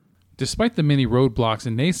Despite the many roadblocks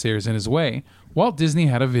and naysayers in his way, Walt Disney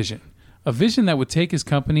had a vision. A vision that would take his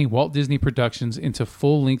company, Walt Disney Productions, into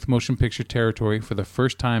full-length motion picture territory for the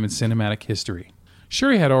first time in cinematic history.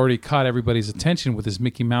 Sure, he had already caught everybody's attention with his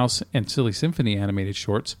Mickey Mouse and Silly Symphony animated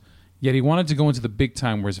shorts, yet he wanted to go into the big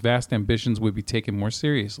time where his vast ambitions would be taken more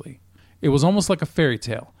seriously. It was almost like a fairy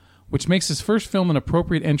tale, which makes his first film an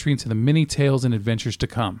appropriate entry into the many tales and adventures to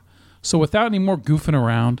come. So without any more goofing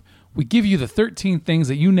around, we give you the 13 things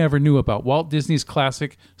that you never knew about Walt Disney's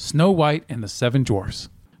classic Snow White and the Seven Dwarfs.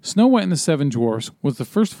 Snow White and the Seven Dwarfs was the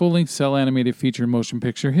first full-length cel animated feature in motion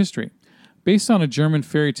picture history. Based on a German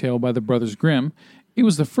fairy tale by the Brothers Grimm, it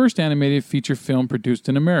was the first animated feature film produced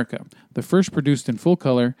in America, the first produced in full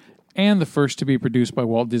color, and the first to be produced by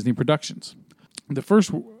Walt Disney Productions. The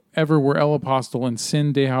first ever were El Apostol and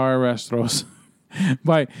Sin de Arrastros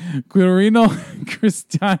by Quirino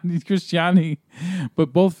Cristiani,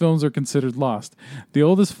 but both films are considered lost. The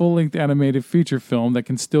oldest full-length animated feature film that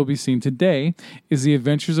can still be seen today is The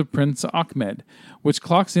Adventures of Prince Ahmed, which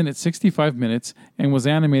clocks in at 65 minutes and was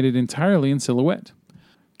animated entirely in silhouette.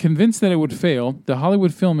 Convinced that it would fail, the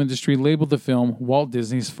Hollywood film industry labeled the film Walt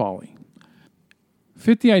Disney's Folly.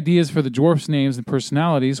 50 ideas for the dwarfs' names and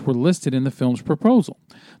personalities were listed in the film's proposal.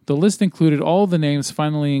 The list included all of the names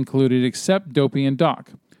finally included except Dopey and Doc,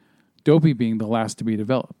 Dopey being the last to be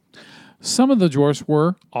developed. Some of the dwarfs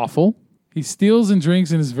were Awful, he steals and drinks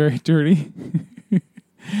and is very dirty,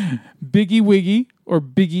 Biggie Wiggy or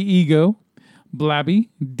Biggie Ego, Blabby,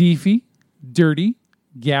 Deefy, Dirty,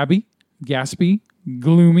 Gabby, Gaspy,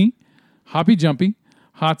 Gloomy, Hoppy Jumpy,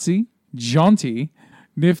 Hotsy, Jaunty,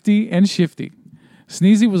 Nifty, and Shifty.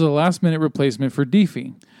 Sneezy was a last-minute replacement for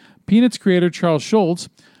Deefy. Peanuts creator Charles Schulz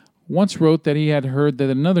once wrote that he had heard that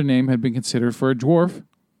another name had been considered for a dwarf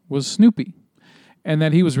was Snoopy, and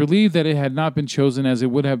that he was relieved that it had not been chosen as it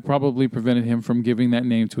would have probably prevented him from giving that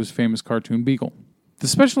name to his famous cartoon beagle. The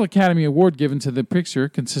Special Academy Award given to the picture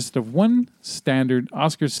consisted of one standard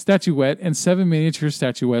Oscar statuette and 7 miniature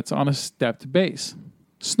statuettes on a stepped base.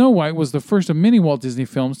 Snow White was the first of many Walt Disney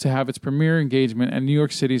films to have its premiere engagement at New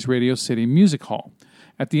York City's Radio City Music Hall.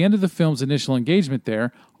 At the end of the film's initial engagement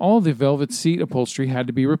there, all of the velvet seat upholstery had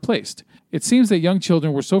to be replaced. It seems that young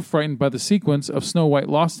children were so frightened by the sequence of Snow White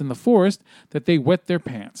lost in the forest that they wet their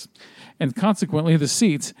pants, and consequently the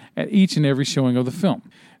seats at each and every showing of the film.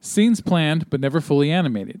 Scenes planned, but never fully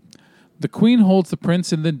animated. The Queen holds the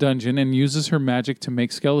prince in the dungeon and uses her magic to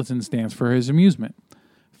make skeletons dance for his amusement.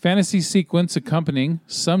 Fantasy sequence accompanying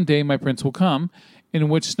Someday My Prince Will Come, in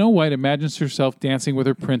which Snow White imagines herself dancing with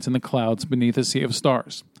her prince in the clouds beneath a sea of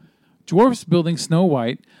stars. Dwarfs building Snow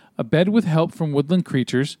White, a bed with help from woodland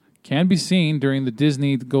creatures, can be seen during the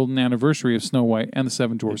Disney Golden Anniversary of Snow White and the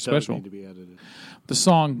Seven Dwarfs special. Need to be edited. The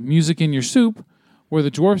song Music in Your Soup, where the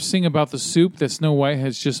dwarfs sing about the soup that Snow White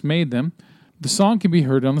has just made them, the song can be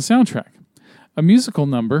heard on the soundtrack. A musical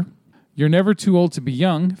number, You're Never Too Old to Be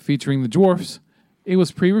Young, featuring the dwarfs. It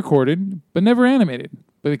was pre-recorded, but never animated,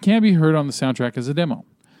 but it can be heard on the soundtrack as a demo.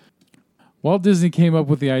 Walt Disney came up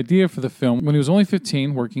with the idea for the film when he was only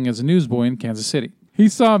 15, working as a newsboy in Kansas City. He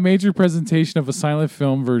saw a major presentation of a silent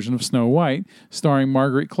film version of Snow White, starring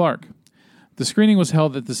Margaret Clark. The screening was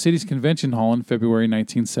held at the city's convention hall in February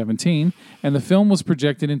 1917, and the film was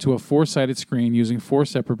projected into a 4-sided screen using 4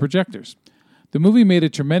 separate projectors. The movie made a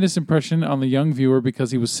tremendous impression on the young viewer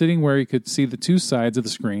because he was sitting where he could see the 2 sides of the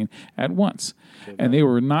screen at once, and they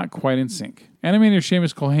were not quite in sync. Animator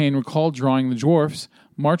Seamus Culhane recalled drawing the dwarfs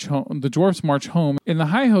march home in the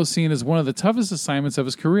hi-ho scene as one of the toughest assignments of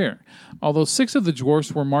his career. Although 6 of the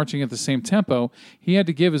dwarfs were marching at the same tempo, he had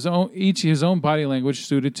to give each his own body language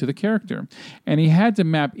suited to the character, and he had to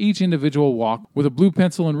map each individual walk with a blue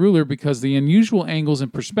pencil and ruler because of the unusual angles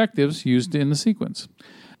and perspectives used in the sequence.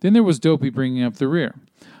 Then there was Dopey bringing up the rear,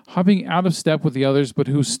 hopping out of step with the others, but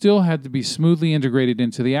who still had to be smoothly integrated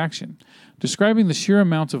into the action. Describing the sheer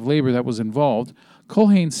amount of labor that was involved,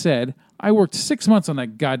 Culhane said, "I worked 6 months on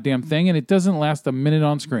that goddamn thing, and it doesn't last a minute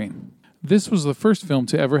on screen." This was the first film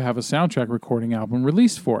to ever have a soundtrack recording album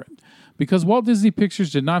released for it. Because Walt Disney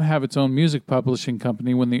Pictures did not have its own music publishing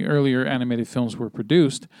company when the earlier animated films were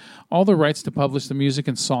produced, all the rights to publish the music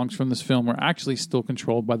and songs from this film were actually still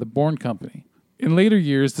controlled by the Bourne Company. In later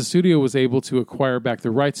years, the studio was able to acquire back the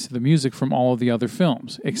rights to the music from all of the other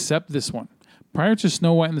films, except this one. Prior to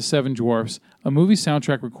Snow White and the Seven Dwarfs, a movie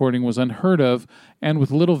soundtrack recording was unheard of and with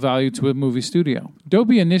little value to a movie studio.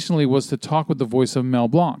 Dopey initially was to talk with the voice of Mel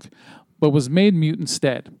Blanc, but was made mute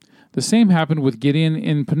instead. The same happened with Gideon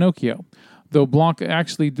in Pinocchio, though Blanc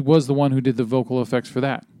actually was the one who did the vocal effects for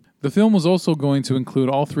that. The film was also going to include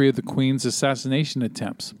all 3 of the Queen's assassination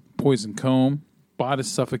attempts, Poison Comb, Bodice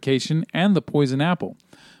Suffocation, and the Poison Apple.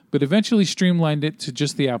 but eventually streamlined it to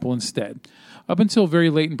just the apple instead. Up until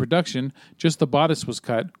very late in production, just the bodice was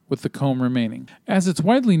cut, with the comb remaining. As it's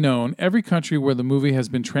widely known, every country where the movie has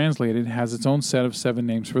been translated has its own set of 7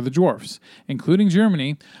 names for the dwarfs, including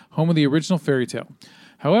Germany, home of the original fairy tale.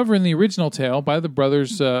 However, in the original tale by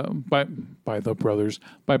brothers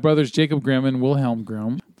Jacob Grimm and Wilhelm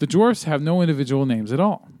Grimm, the dwarfs have no individual names at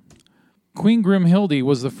all. Queen Grimhilde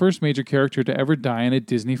was the first major character to ever die in a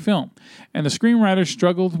Disney film, and the screenwriters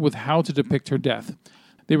struggled with how to depict her death.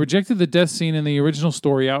 They rejected the death scene in the original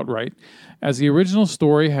story outright, as the original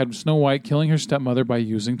story had Snow White killing her stepmother by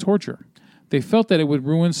using torture. They felt that it would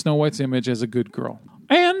ruin Snow White's image as a good girl.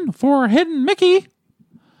 And for Hidden Mickey,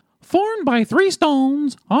 formed by 3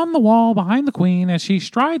 stones on the wall behind the queen as she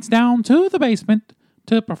strides down to the basement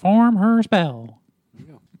to perform her spell.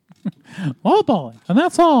 Oh boy, and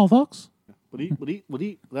that's all, folks.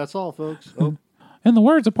 That's all, folks. Oh, In the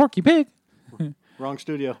words of Porky Pig, wrong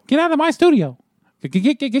studio. get out of my studio.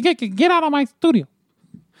 Get out of my studio.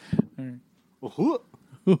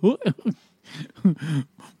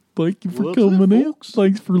 Thank you for coming in.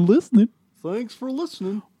 Thanks for listening. Thanks for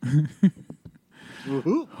listening.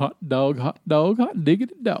 Hot dog, hot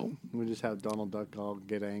diggity dog. We just have Donald Duck all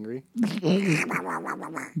get angry.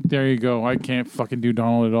 There you go. I can't fucking do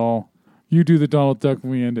Donald at all. You do the Donald Duck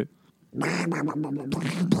when we end it.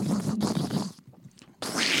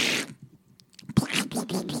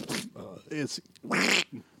 It's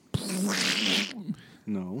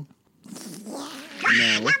no.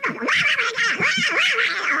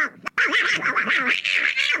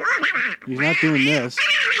 He's not doing this.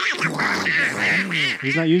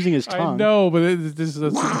 He's not using his tongue. I know, but this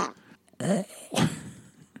is.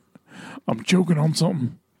 I'm choking on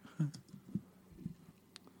something.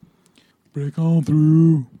 Break on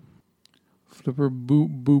through. Flipper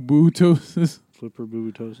boo-bootosis. Flipper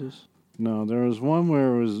bootosis? No, there was one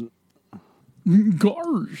where it was...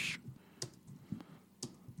 Gosh.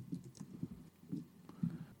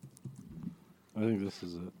 I think this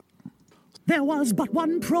is it. There was but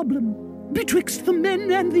one problem. Betwixt the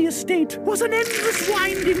men and the estate was an endless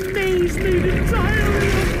winding maze made entirely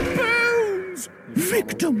of bones,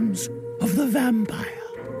 victims of the vampire.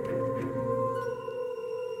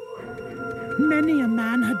 Many a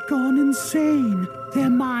man had gone insane,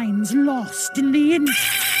 their minds lost in the